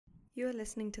You are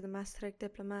listening to the Maastricht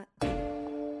Diplomat.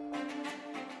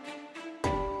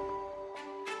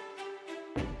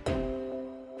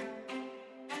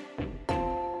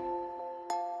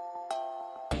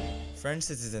 French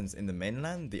citizens in the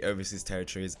mainland, the overseas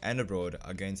territories, and abroad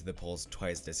are going to the polls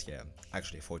twice this year.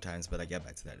 Actually 4 times, but I'll get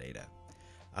back to that later.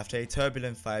 After a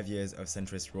turbulent 5 years of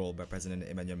centrist rule by President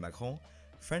Emmanuel Macron,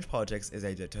 French politics is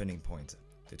at a turning point.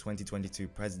 The 2022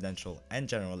 presidential and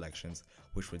general elections,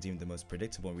 which were deemed the most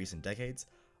predictable in recent decades,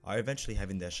 are eventually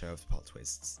having their share of plot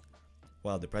twists.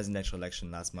 While the presidential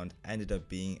election last month ended up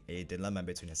being a dilemma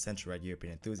between a centre-right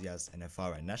European enthusiast and a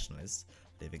far-right nationalist,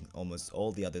 leaving almost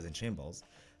all the others in shambles,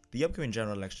 the upcoming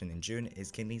general election in June is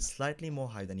gaining slightly more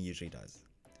hype than it usually does.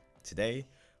 Today,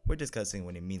 we're discussing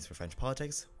what it means for French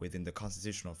politics within the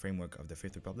constitutional framework of the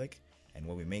Fifth Republic and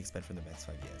what we may expect from the next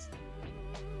 5 years.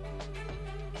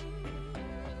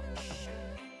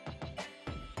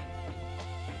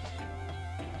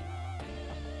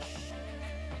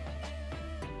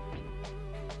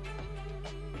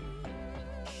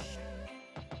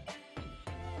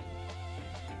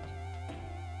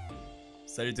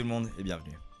 Salut tout le monde et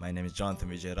bienvenue. My name is Jonathan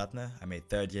Vijayratne. I'm a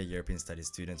third-year European Studies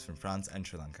student from France and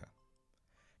Sri Lanka.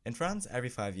 In France, every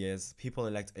 5 years, people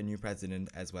elect a new president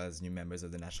as well as new members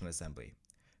of the National Assembly.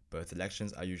 Both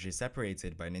elections are usually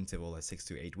separated by an interval of 6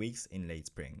 to 8 weeks in late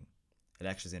spring.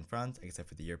 Elections in France, except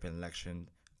for the European election,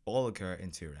 all occur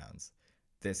in 2 rounds.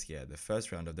 This year, the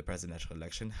first round of the presidential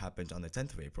election happened on the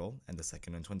 10th of April and the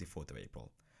second on 24th of April.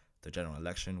 The general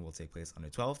election will take place on the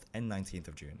 12th and 19th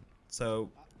of June.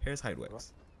 So, here's how it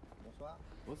works.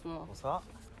 Bonsoir.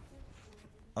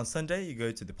 On Sunday, you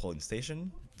go to the polling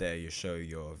station. There you show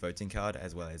your voting card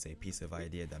as well as a piece of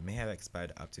ID that may have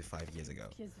expired up to 5 years ago.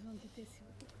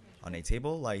 On a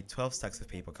table lie 12 stacks of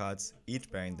paper cards, each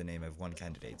bearing the name of one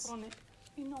candidate.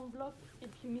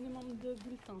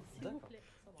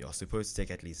 You're supposed to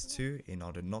take at least 2 in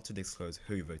order not to disclose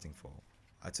who you're voting for.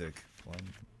 I took 1,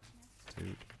 2,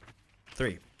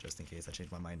 3, just in case I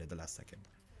changed my mind at the last second.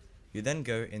 You then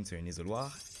go into an isoloir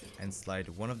and slide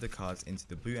one of the cards into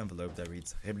the blue envelope that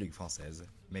reads République Française,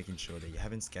 making sure that you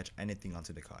haven't sketched anything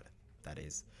onto the card. That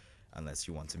is, unless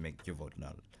you want to make your vote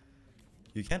null.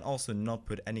 You can also not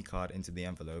put any card into the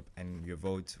envelope and your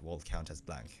vote will count as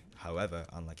blank. However,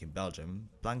 unlike in Belgium,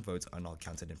 blank votes are not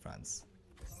counted in France.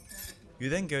 You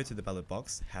then go to the ballot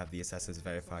box, have the assessors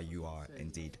verify you are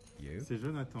indeed you. C'est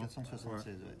Jonathan.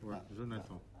 476, Ouais,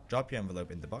 Jonathan. Drop your envelope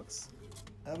in the box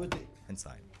À voter. and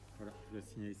sign. Voilà, je vais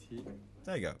signer ici.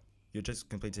 There you go. You just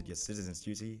completed your citizen's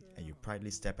duty and you proudly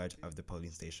step out of the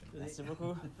polling station. Merci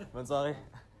beaucoup. Bonne soirée.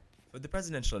 For the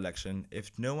presidential election,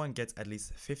 if no one gets at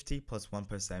least 50 plus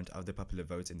 1% of the popular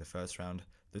vote in the first round,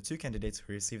 the 2 candidates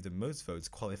who receive the most votes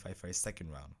qualify for a second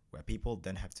round, where people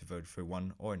then have to vote for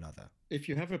one or another. If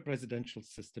you have a presidential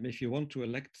system, if you want to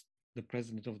elect the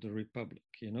president of the republic,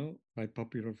 by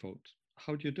popular vote,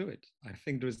 how do you do it? I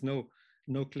think there is no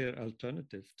clear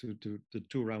alternative to the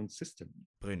 2-round system.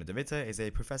 Bruno De Witte is a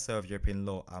professor of European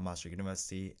law at Maastricht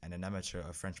University and an amateur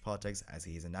of French politics as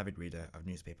he is an avid reader of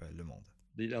newspaper Le Monde.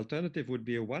 The alternative would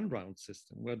be a 1-round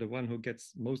system where the one who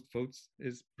gets most votes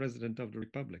is president of the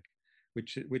republic,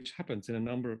 which happens in a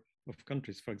number of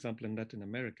countries. For example, in Latin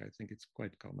America, I think it's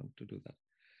quite common to do that.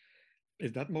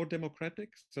 Is that more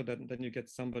democratic? So that then you get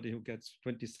somebody who gets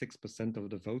 26% of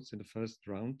the votes in the first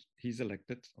round. He's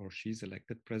elected or she's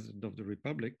elected president of the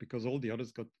republic because all the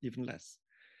others got even less.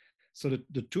 So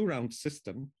the 2-round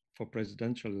system for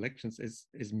presidential elections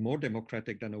is more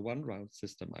democratic than a 1-round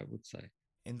system, I would say.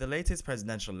 In the latest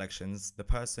presidential elections, the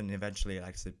person eventually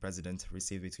elected president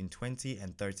received between 20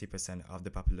 and 30% of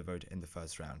the popular vote in the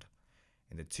first round.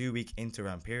 In the 2-week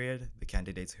inter-round period, the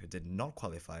candidates who did not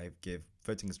qualify give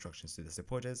voting instructions to their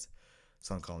supporters.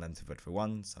 Some call them to vote for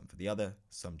one, some for the other.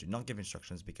 Some do not give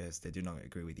instructions because they do not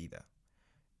agree with either.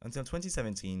 Until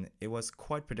 2017, it was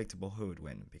quite predictable who would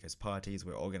win because parties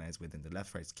were organized within the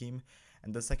left-right scheme,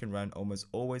 and the second round almost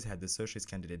always had the socialist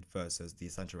candidate versus the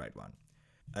center-right one.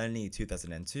 Only in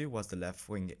 2002 was the left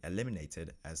wing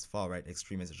eliminated as far-right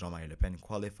extremist Jean-Marie Le Pen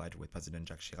qualified with President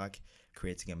Jacques Chirac,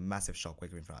 creating a massive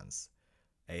shockwave in France.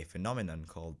 A phenomenon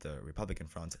called the Republican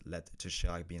Front led to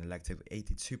Chirac being elected with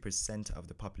 82% of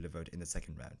the popular vote in the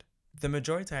second round. The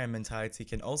majoritarian mentality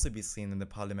can also be seen in the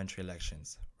parliamentary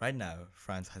elections. Right now,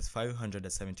 France has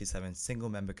 577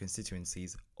 single-member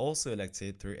constituencies, also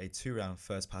elected through a 2-round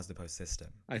first-past-the-post system.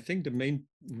 I think the main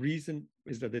reason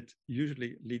is that it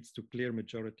usually leads to clear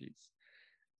majorities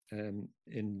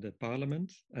in the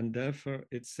parliament, and therefore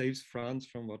it saves France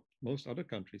from what most other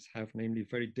countries have, namely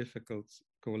very difficult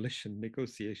coalition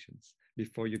negotiations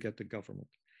before you get the government.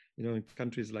 In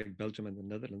countries like Belgium and the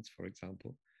Netherlands, for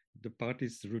example, the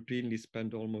parties routinely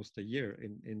spend almost a year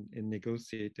in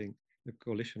negotiating a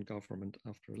coalition government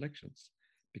after elections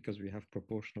because we have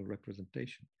proportional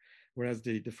representation. Whereas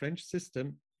the French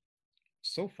system,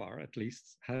 so far at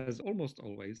least, has almost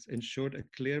always ensured a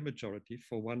clear majority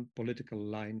for one political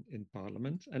line in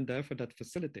parliament, and therefore that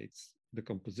facilitates the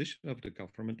composition of the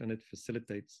government, and it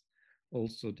facilitates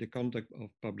also the conduct of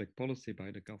public policy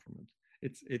by the government.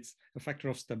 It's a factor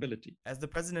of stability. As the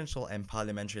presidential and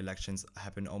parliamentary elections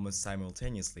happen almost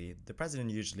simultaneously, the president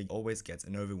usually always gets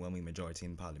an overwhelming majority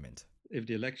in parliament. If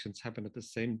the elections happen at the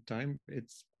same time,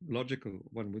 it's logical,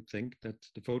 one would think, that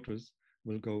the voters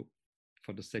will go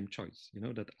for the same choice. You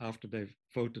know, that after they've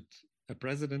voted a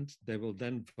president, they will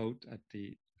then vote at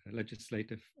the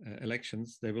legislative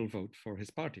elections, they will vote for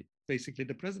his party. Basically,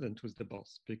 the president who's the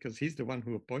boss, because he's the one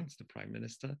who appoints the prime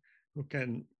minister, who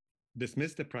can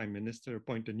dismiss the prime minister,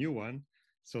 appoint a new one,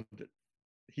 so that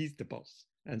he's the boss.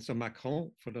 And so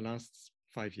Macron, for the last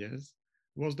 5 years,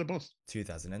 was the boss.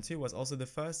 2002 was also the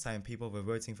first time people were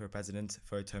voting for a president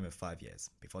for a term of 5 years.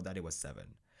 Before that, it was 7.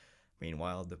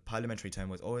 Meanwhile, the parliamentary term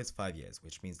was always 5 years,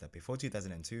 which means that before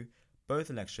 2002, both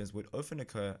elections would often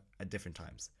occur at different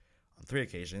times. On 3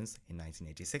 occasions, in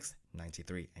 1986,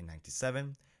 93, and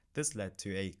 97, this led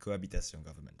to a cohabitation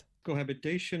government.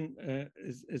 Cohabitation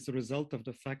is a result of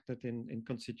the fact that in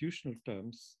constitutional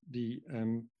terms, the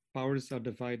powers are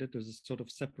divided. There's a sort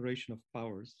of separation of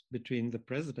powers between the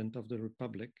president of the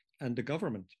republic and the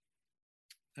government.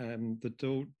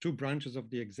 The two branches of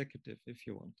the executive, if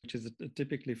you want, which is a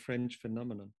typically French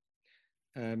phenomenon.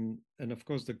 And of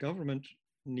course, the government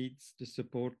needs the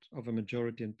support of a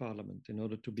majority in parliament in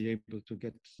order to be able to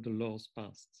get the laws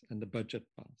passed and the budget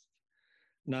passed.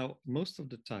 Now, most of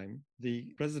the time,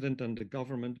 the president and the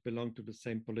government belong to the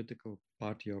same political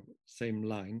party or same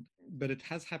line, but it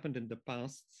has happened in the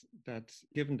past that,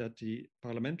 given that the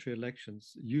parliamentary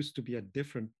elections used to be at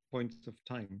different points of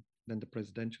time than the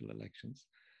presidential elections,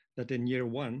 that in year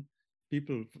one,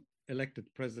 people elected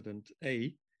President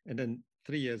A, and then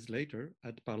 3 years later,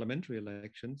 at parliamentary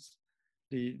elections,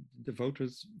 the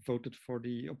voters voted for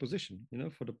the opposition, you know,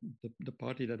 for the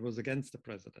party that was against the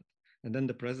president. And then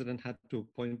the president had to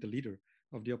appoint the leader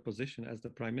of the opposition as the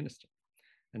prime minister.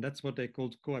 And that's what they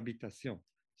called cohabitation.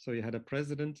 So you had a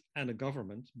president and a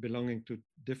government belonging to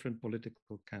different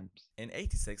political camps. In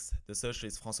 86, the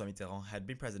socialist François Mitterrand had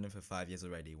been president for 5 years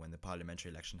already when the parliamentary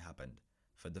election happened.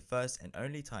 For the first and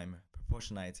only time,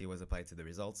 proportionality was applied to the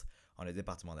results on a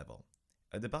département level.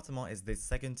 A département is the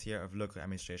second tier of local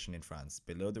administration in France,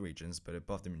 below the regions but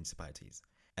above the municipalities.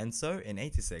 And so, in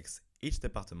 86, each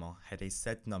département had a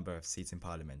set number of seats in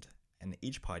parliament, and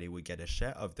each party would get a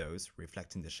share of those,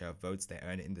 reflecting the share of votes they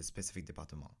earned in the specific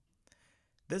département.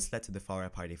 This led to the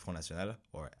far-right party Front National,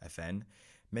 or FN,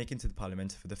 making it to the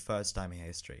parliament for the first time in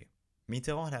history.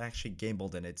 Mitterrand had actually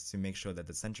gambled on it to make sure that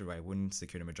the centre-right wouldn't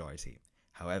secure the majority.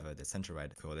 However, the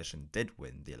centre-right coalition did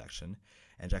win the election,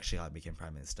 and Jacques Chirac became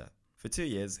prime minister. For 2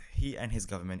 years, he and his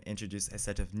government introduced a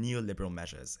set of neoliberal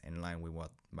measures in line with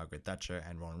what Margaret Thatcher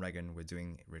and Ronald Reagan were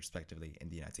doing respectively in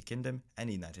the United Kingdom and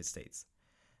the United States.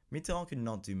 Mitterrand could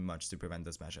not do much to prevent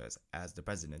those measures, as the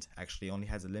president actually only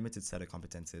has a limited set of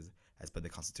competences as per the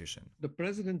constitution. The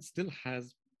president still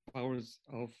has powers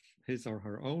of his or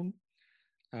her own.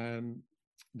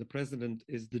 The president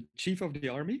is the chief of the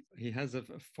army. He has a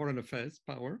foreign affairs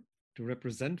power to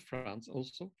represent France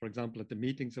also. For example, at the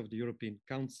meetings of the European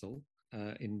Council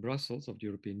in Brussels of the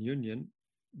European Union,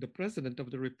 the president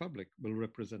of the Republic will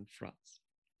represent France.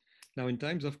 Now, in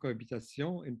times of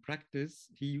cohabitation, in practice,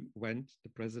 he went, the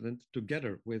president,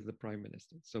 together with the prime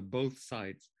minister. So both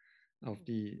sides of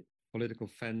the political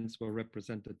fence were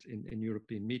represented in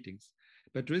European meetings.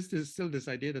 But there is still this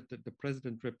idea that the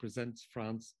president represents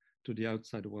France to the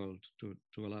outside world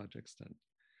to a large extent.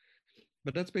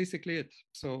 But that's basically it.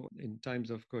 So in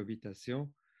times of cohabitation,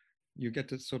 you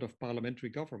get a sort of parliamentary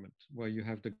government where you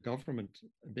have the government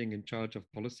being in charge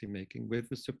of policy making with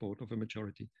the support of a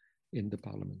majority in the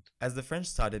parliament. As the French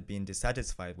started being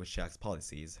dissatisfied with Chirac's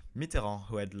policies, Mitterrand,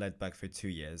 who had led back for 2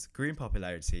 years, grew in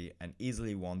popularity and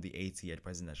easily won the 88th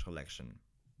presidential election.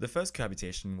 The first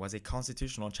cohabitation was a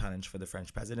constitutional challenge for the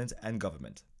French president and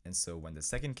government, and so when the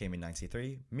second came in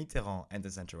 93, Mitterrand and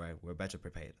the centre-right were better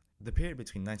prepared. The period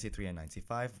between 93 and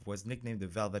 95 was nicknamed the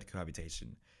Velvet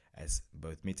Cohabitation, as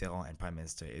both Mitterrand and Prime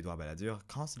Minister Édouard Balladur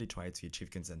constantly tried to achieve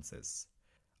consensus.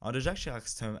 Under Jacques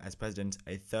Chirac's term as president,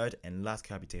 a third and last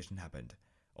cohabitation happened.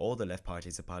 All the left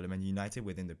parties of parliament united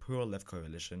within the Plural-Left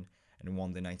coalition and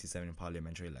won the 97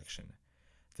 parliamentary election.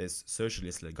 This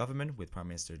socialist-led government, with Prime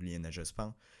Minister Lionel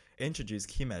Jospin, introduced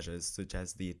key measures such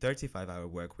as the 35-hour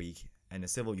work week and a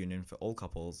civil union for all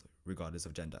couples regardless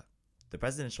of gender. The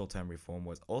presidential term reform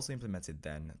was also implemented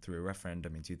then through a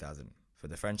referendum in 2000. For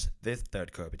the French, this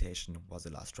third cohabitation was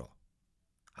the last straw.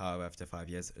 However, after 5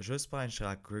 years, Jospin and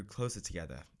Chirac grew closer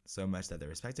together, so much that their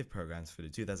respective programs for the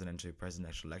 2002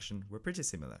 presidential election were pretty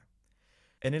similar.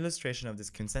 An illustration of this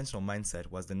consensual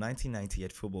mindset was the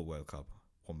 1998 Football World Cup,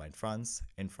 won by France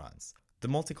in France. The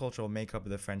multicultural makeup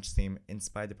of the French team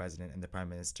inspired the president and the prime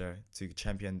minister to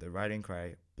champion the rallying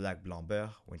cry Black Blanc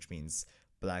Beurre, which means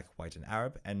black, white and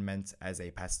Arab, and meant as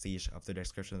a pastiche of the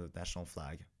description of the national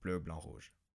flag, Bleu, Blanc, Rouge.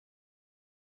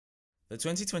 The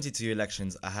 2022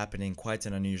 elections are happening in quite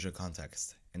an unusual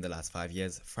context. In the last 5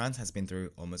 years, France has been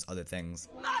through almost other things.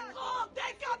 Macron,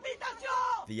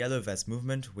 décapitation! The Yellow Vest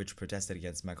movement, which protested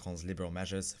against Macron's liberal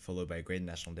measures, followed by a great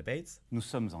national debate. Nous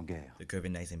sommes en guerre. The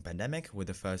COVID-19 pandemic, with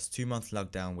the first 2-month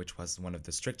lockdown, which was one of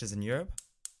the strictest in Europe.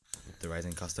 The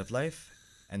rising cost of life,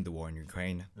 and the war in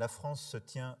Ukraine. La France se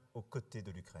tient aux côtés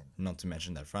de l'Ukraine. Not to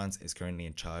mention that France is currently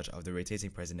in charge of the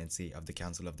rotating presidency of the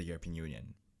Council of the European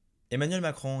Union. Emmanuel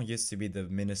Macron used to be the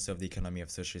Minister of the Economy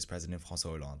of Socialist President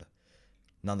François Hollande.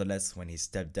 Nonetheless, when he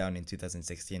stepped down in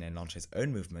 2016 and launched his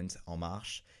own movement, En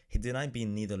Marche, he denied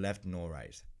being neither left nor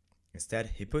right.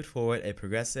 Instead, he put forward a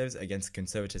progressives against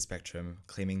conservative spectrum,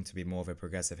 claiming to be more of a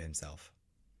progressive himself.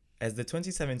 As the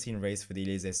 2017 race for the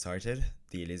Élysée started,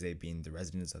 the Élysée being the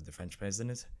residence of the French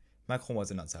president, Macron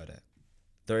was an outsider.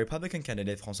 The Republican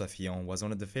candidate François Fillon was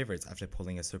one of the favorites after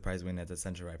pulling a surprise win at the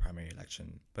centre-right primary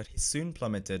election, but he soon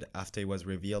plummeted after it was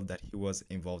revealed that he was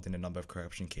involved in a number of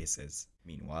corruption cases.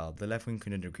 Meanwhile, the left wing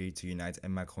couldn't agree to unite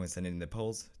and Macron is sending in the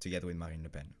polls, together with Marine Le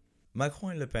Pen.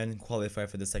 Macron and Le Pen qualified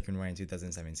for the second round in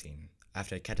 2017.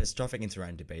 After a catastrophic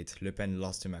inter-round debate, Le Pen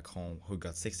lost to Macron, who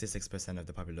got 66% of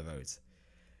the popular vote.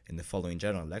 In the following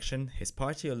general election, his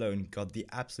party alone got the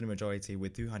absolute majority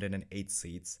with 208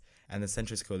 seats, and the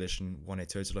centrist coalition won a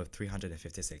total of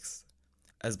 356.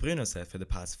 As Bruno said, for the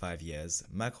past 5 years,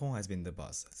 Macron has been the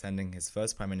boss, sending his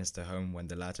first prime minister home when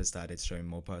the latter started showing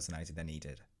more personality than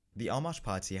needed. The En Marche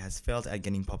party has failed at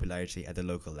gaining popularity at the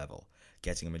local level,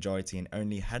 getting a majority in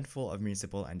only a handful of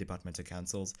municipal and departmental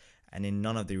councils and in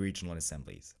none of the regional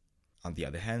assemblies. On the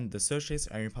other hand, the Socialist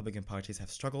and Republican parties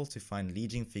have struggled to find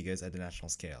leading figures at the national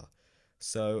scale.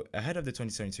 So, ahead of the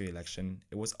 2022 election,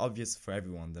 it was obvious for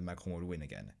everyone that Macron would win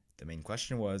again. The main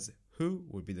question was, who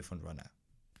would be the frontrunner?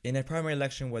 In a primary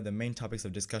election where the main topics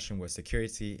of discussion were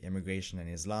security, immigration and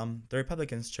Islam, the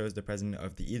Republicans chose the president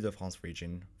of the Île-de-France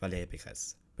region, Valérie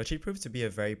Pécresse. But she proved to be a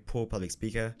very poor public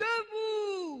speaker,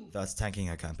 thus tanking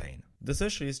her campaign. The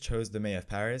Socialists chose the mayor of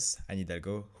Paris, Anne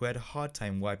Hidalgo, who had a hard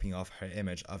time wiping off her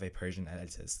image of a Parisian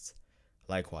elitist.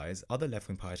 Likewise, other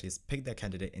left-wing parties picked their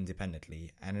candidate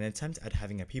independently, and an attempt at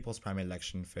having a people's primary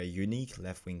election for a unique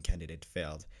left-wing candidate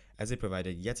failed, as it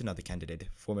provided yet another candidate,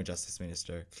 former Justice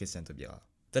Minister Christian Taubira.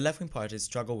 The left-wing parties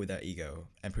struggled with their ego,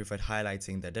 and preferred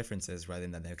highlighting their differences rather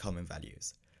than their common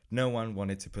values. No one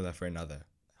wanted to pull up for another.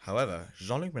 However,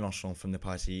 Jean-Luc Mélenchon from the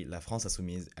party La France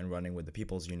Insoumise and running with the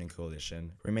People's Union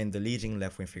coalition remained the leading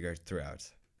left-wing figure throughout.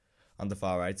 On the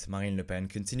far right, Marine Le Pen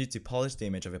continued to polish the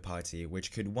image of a party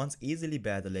which could once easily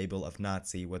bear the label of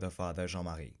Nazi with her father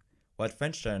Jean-Marie. What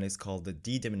French journalists call the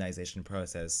de-demonization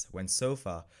process went so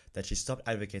far that she stopped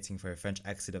advocating for a French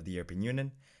exit of the European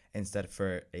Union, instead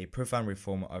for a profound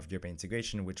reform of European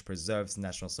integration which preserves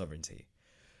national sovereignty.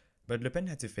 But Le Pen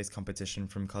had to face competition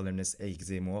from columnist Éric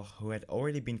Zemmour, who had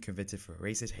already been convicted for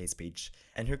racist hate speech,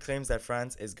 and who claims that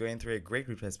France is going through a great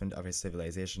replacement of its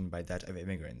civilization by that of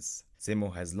immigrants.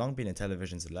 Zemmour has long been a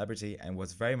television celebrity and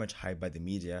was very much hyped by the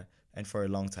media, and for a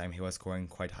long time he was scoring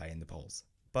quite high in the polls.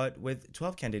 But with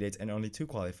 12 candidates and only 2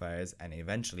 qualifiers and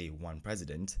eventually 1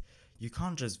 president, you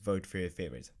can't just vote for your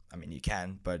favorite. I mean, you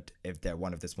can, but if they're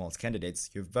one of the smallest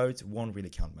candidates, your vote won't really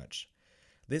count much.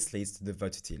 This leads to the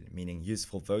vote utile, meaning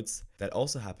useful votes, that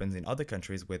also happens in other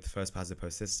countries with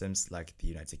first-past-the-post systems like the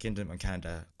United Kingdom and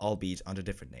Canada, albeit under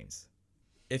different names.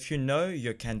 If you know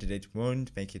your candidate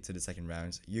won't make it to the second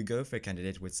round, you go for a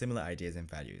candidate with similar ideas and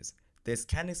values. This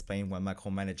can explain why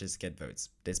Macron manages to get votes,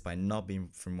 despite not being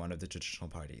from one of the traditional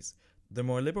parties. The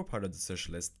more liberal part of the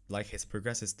socialists like his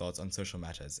progressive thoughts on social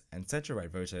matters, and center-right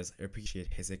voters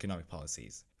appreciate his economic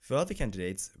policies. For other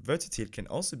candidates, vote utile can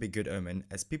also be good omen,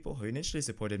 as people who initially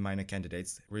supported minor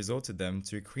candidates resort to them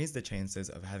to increase the chances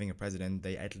of having a president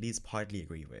they at least partly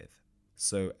agree with.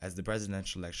 So, as the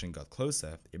presidential election got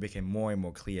closer, it became more and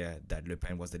more clear that Le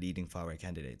Pen was the leading far-right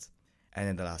candidate. And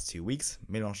in the last 2 weeks,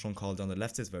 Mélenchon called on the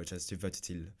leftist voters to vote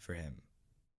utile for him.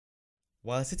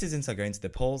 While citizens are going to the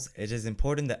polls, it is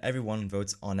important that everyone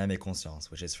votes en âme et conscience,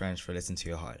 which is French for listen to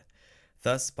your heart.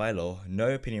 Thus, by law,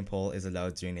 no opinion poll is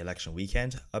allowed during the election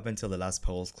weekend up until the last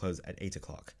polls close at 8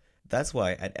 o'clock. That's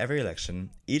why, at every election,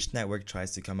 each network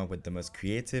tries to come up with the most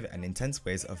creative and intense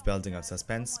ways of building up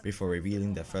suspense before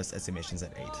revealing their first estimations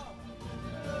at 8.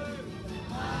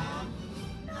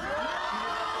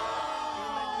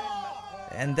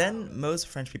 And then, most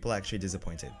French people are actually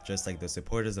disappointed, just like the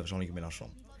supporters of Jean-Luc Mélenchon.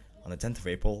 On the 10th of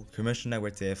April, commercial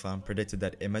network TF1 predicted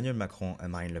that Emmanuel Macron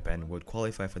and Marine Le Pen would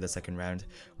qualify for the second round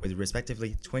with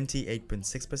respectively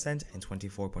 28.6% and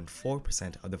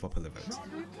 24.4% of the popular vote.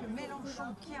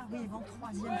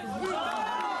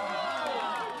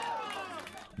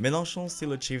 Mélenchon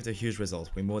still achieved a huge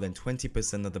result with more than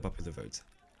 20% of the popular vote.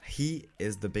 He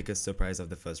is the biggest surprise of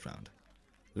the first round.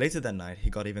 Later that night,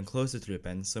 he got even closer to Le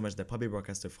Pen, so much that public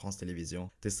broadcaster France Télévisions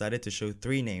decided to show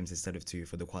 3 names instead of 2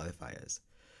 for the qualifiers.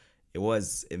 It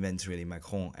was eventually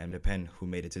Macron and Le Pen who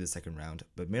made it to the second round,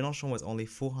 but Mélenchon was only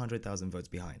 400,000 votes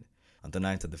behind. On the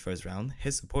night of the first round,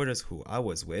 his supporters, who I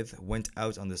was with, went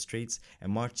out on the streets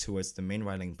and marched towards the main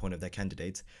rallying point of their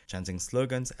candidate, chanting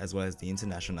slogans as well as the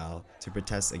Internationale to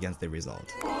protest against the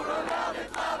result.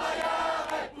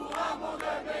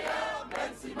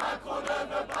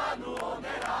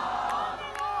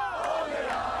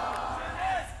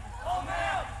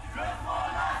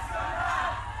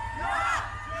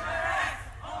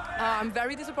 I'm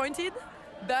very disappointed,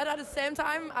 but at the same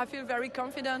time I feel very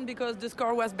confident because the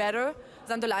score was better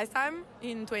than the last time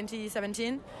in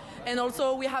 2017, and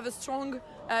also we have a strong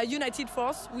united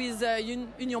force with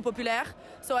Union Populaire,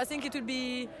 so I think it will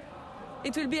be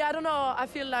I don't know, I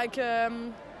feel like a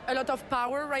lot of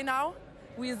power right now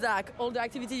with like all the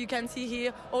activity you can see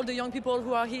here, all the young people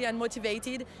who are here and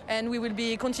motivated, and we will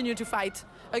continue to fight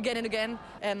again and again,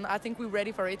 and I think we're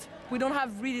ready for it. We don't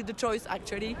have really the choice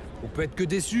actually. On peut être que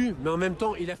déçu, mais en même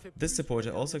temps, il a fait. This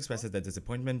supporter also expresses their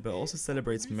disappointment but also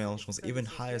celebrates Mélenchon's even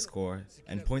higher score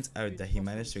and points out that he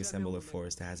managed to assemble a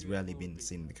force that has rarely been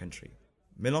seen in the country.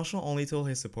 Mélenchon only told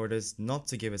his supporters not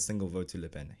to give a single vote to Le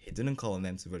Pen. He didn't call on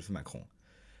them to vote for Macron.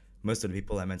 Most of the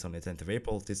people I met on the 10th of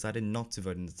April decided not to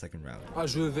vote in the second round. Ah,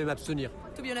 je vais m'abstenir.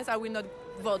 To be honest, I will not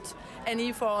vote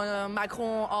any for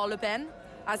Macron or Le Pen.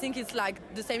 I think it's like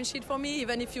the same shit for me,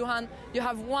 even if you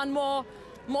have one more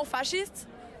fascist.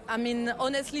 I mean,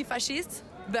 honestly fascist,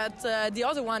 but the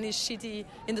other one is shitty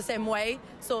in the same way.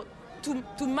 So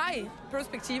to my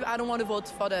perspective, I don't want to vote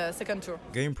for the second tour.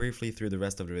 Going briefly through the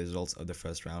rest of the results of the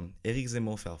first round, Éric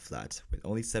Zemmour fell flat, with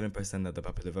only 7% of the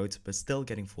popular vote, but still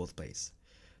getting 4th place.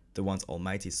 The once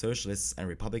almighty Socialists and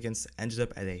Republicans ended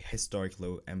up at a historic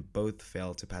low and both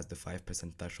failed to pass the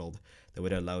 5% threshold that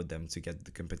would have allowed them to get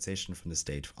the compensation from the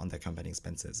state on their campaign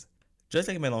expenses. Just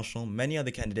like Mélenchon, many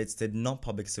other candidates did not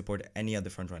publicly support any of the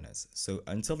frontrunners, so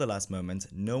until the last moment,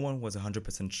 no one was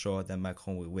 100% sure that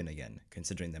Macron would win again,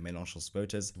 considering that Mélenchon's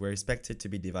voters were expected to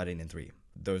be divided in 3.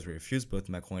 Those who refused both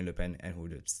Macron and Le Pen and who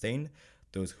would abstain,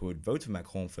 those who would vote for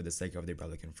Macron for the sake of the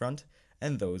Republican front,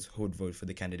 and those who would vote for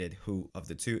the candidate who, of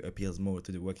the two, appeals more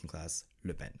to the working class,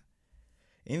 Le Pen.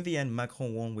 In the end,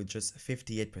 Macron won with just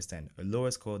 58%, a lower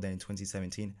score than in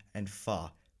 2017 and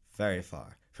far, very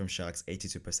far, from Chirac's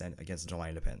 82% against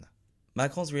Jean-Marie Le Pen.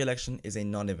 Macron's re-election is a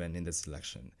non-event in this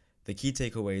election. The key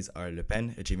takeaways are Le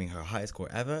Pen achieving her highest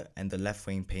score ever and the left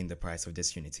wing paying the price of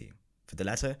disunity. For the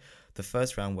latter, the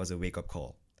first round was a wake-up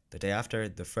call. The day after,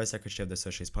 the first secretary of the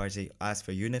Socialist Party asked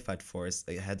for a unified force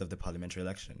ahead of the parliamentary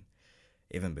election.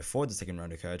 Even before the second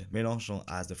round occurred, Mélenchon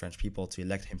asked the French people to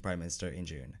elect him Prime Minister in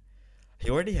June. He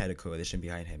already had a coalition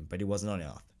behind him, but it wasn't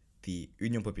enough. The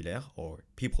Union Populaire, or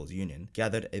People's Union,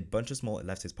 gathered a bunch of small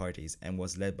leftist parties and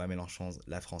was led by Mélenchon's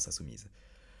La France Insoumise.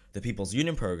 The People's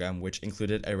Union program, which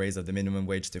included a raise of the minimum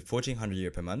wage to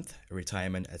 €1,400 per month, a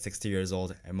retirement at 60 years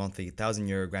old, a monthly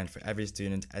 €1,000 grant for every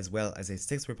student, as well as a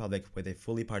sixth republic with a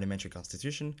fully parliamentary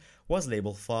constitution, was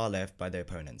labeled far left by their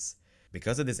opponents.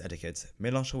 Because of this etiquette,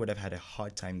 Mélenchon would have had a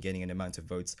hard time getting an amount of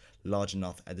votes large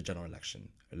enough at the general election.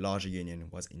 A larger union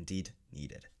was indeed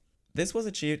needed. This was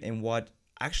achieved in what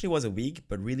actually was a week,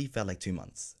 but really felt like 2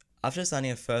 months. After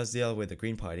signing a first deal with the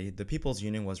Green Party, the People's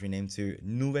Union was renamed to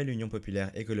Nouvelle Union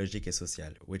Populaire Écologique et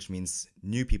Sociale, which means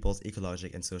New People's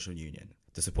Ecologic and Social Union.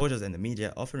 The supporters and the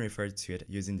media often referred to it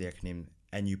using the acronym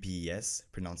NUPES,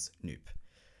 pronounced NUP.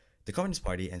 The Communist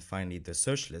Party and finally the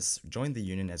Socialists joined the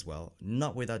union as well,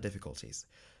 not without difficulties.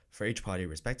 For each party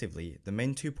respectively, the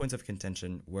main 2 points of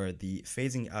contention were the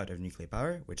phasing out of nuclear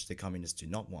power, which the Communists do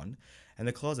not want, and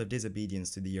the clause of disobedience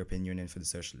to the European Union for the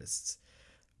Socialists.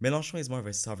 Mélenchon is more of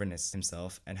a sovereignist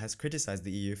himself and has criticized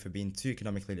the EU for being too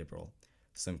economically liberal.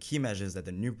 Some key measures that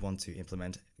the NUP want to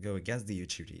implement go against the EU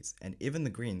treaties, and even the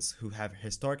Greens, who have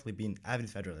historically been avid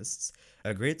federalists,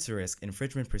 agreed to risk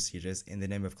infringement procedures in the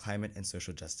name of climate and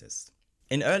social justice.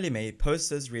 In early May,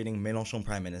 posters reading Mélenchon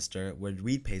Prime Minister were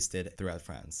repasted throughout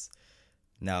France.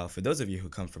 Now, for those of you who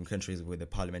come from countries with a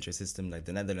parliamentary system like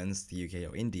the Netherlands, the UK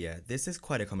or India, this is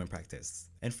quite a common practice.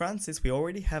 In France, since we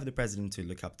already have the president to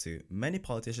look up to, many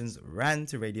politicians ran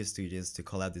to radio studios to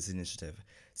call out this initiative,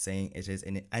 saying it is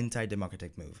an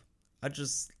anti-democratic move. I'll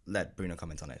just let Bruno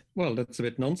comment on it. Well, that's a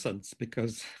bit nonsense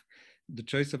because the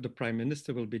choice of the prime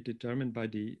minister will be determined by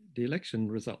the election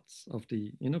results of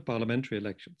the parliamentary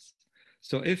elections.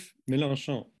 So if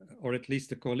Mélenchon, or at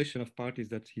least a coalition of parties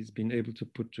that he's been able to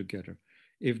put together,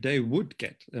 if they would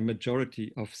get a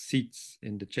majority of seats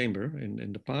in the chamber,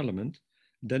 in the parliament,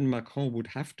 then Macron would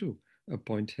have to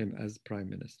appoint him as prime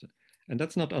minister. And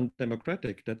that's not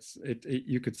undemocratic. That's it.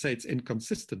 You could say it's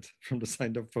inconsistent from the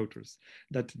side of voters,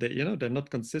 that they're not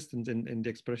consistent in the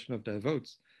expression of their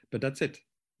votes. But that's it.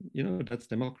 That's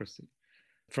democracy.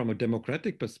 From a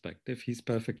democratic perspective, he's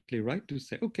perfectly right to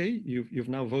say, okay, you've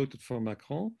now voted for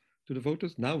Macron to the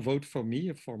voters. Now vote for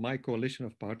me, for my coalition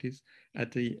of parties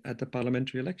at the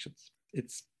parliamentary elections.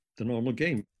 It's the normal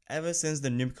game. Ever since the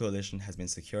NUP coalition has been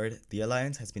secured, the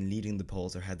alliance has been leading the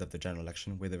polls ahead of the general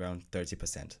election with around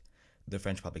 30%. The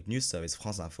French public news service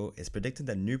France Info is predicting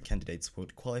that NUP candidates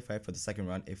would qualify for the second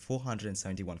round in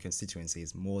 471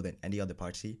 constituencies, more than any other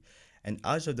party, and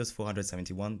out of those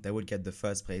 471, they would get the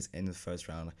first place in the first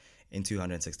round in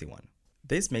 261.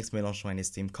 This makes Mélenchon and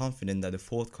his team confident that the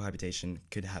fourth cohabitation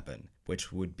could happen,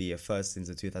 which would be a first since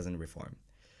the 2000 reform.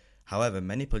 However,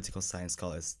 many political science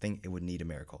scholars think it would need a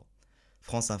miracle.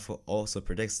 France Info also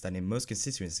predicts that in most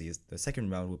constituencies, the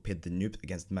second round will pit the NUP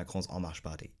against Macron's En Marche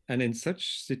party. And in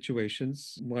such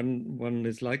situations, one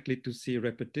is likely to see a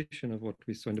repetition of what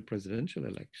we saw in the presidential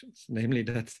elections, namely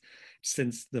that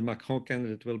since the Macron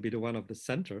candidate will be the one of the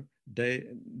center, they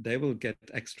will get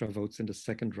extra votes in the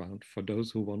second round for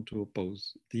those who want to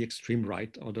oppose the extreme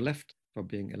right or the left for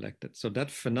being elected. So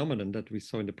that phenomenon that we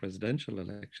saw in the presidential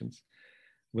elections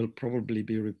will probably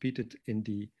be repeated in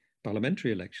the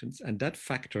parliamentary elections. And that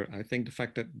factor, I think the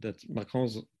fact that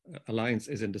Macron's alliance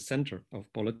is in the center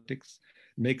of politics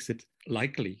makes it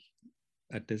likely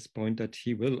at this point that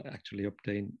he will actually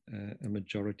obtain a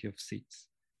majority of seats.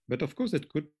 But of course, it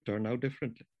could turn out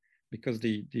differently because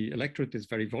the electorate is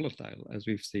very volatile, as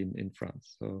we've seen in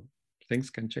France. So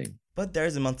things can change. But there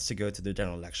is a month to go to the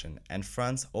general election, and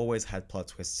France always had plot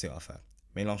twists to offer.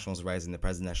 Mélenchon's rise in the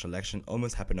presidential election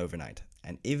almost happened overnight,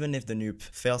 and even if the NUP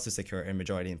fails to secure a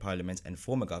majority in parliament and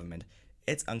form a government,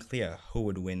 it's unclear who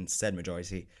would win said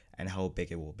majority and how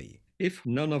big it will be. If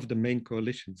none of the main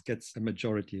coalitions gets a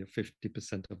majority of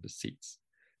 50% of the seats,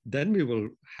 then we will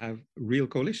have real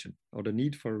coalition or the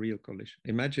need for a real coalition.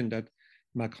 Imagine that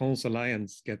Macron's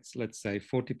alliance gets, let's say,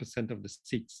 40% of the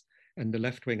seats and the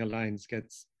left-wing alliance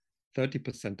gets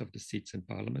 30% of the seats in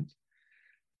parliament.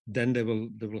 Then there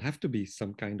will have to be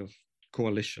some kind of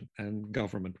coalition and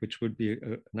government, which would be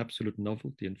an absolute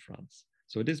novelty in France.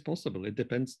 So it is possible. It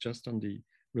depends just on the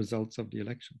results of the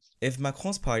elections. If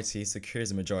Macron's party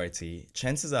secures a majority,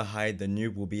 chances are high the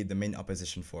NUP will be the main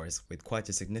opposition force with quite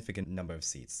a significant number of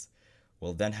seats.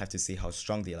 We'll then have to see how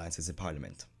strong the alliance is in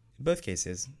parliament. In both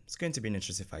cases, it's going to be an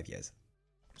interesting 5 years.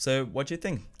 So what do you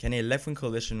think? Can a left-wing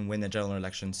coalition win a general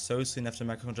election so soon after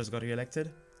Macron just got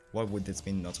re-elected? What would this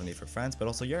mean not only for France, but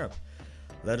also Europe?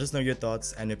 Let us know your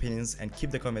thoughts and opinions and keep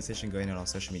the conversation going on our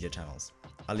social media channels.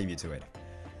 I'll leave you to it.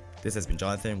 This has been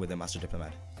Jonathan with The Master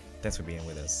Diplomat. Thanks for being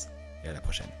with us. Et à la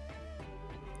prochaine.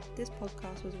 This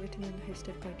podcast was written and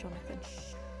hosted by Jonathan.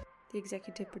 The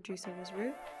executive producer was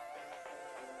Rue.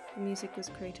 The music was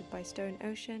created by Stone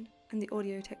Ocean, and the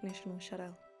audio technician was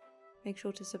Shadell. Make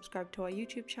sure to subscribe to our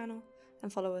YouTube channel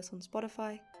and follow us on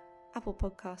Spotify, Apple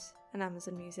Podcasts, and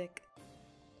Amazon Music.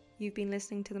 You've been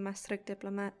listening to The Maastricht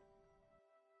Diplomat.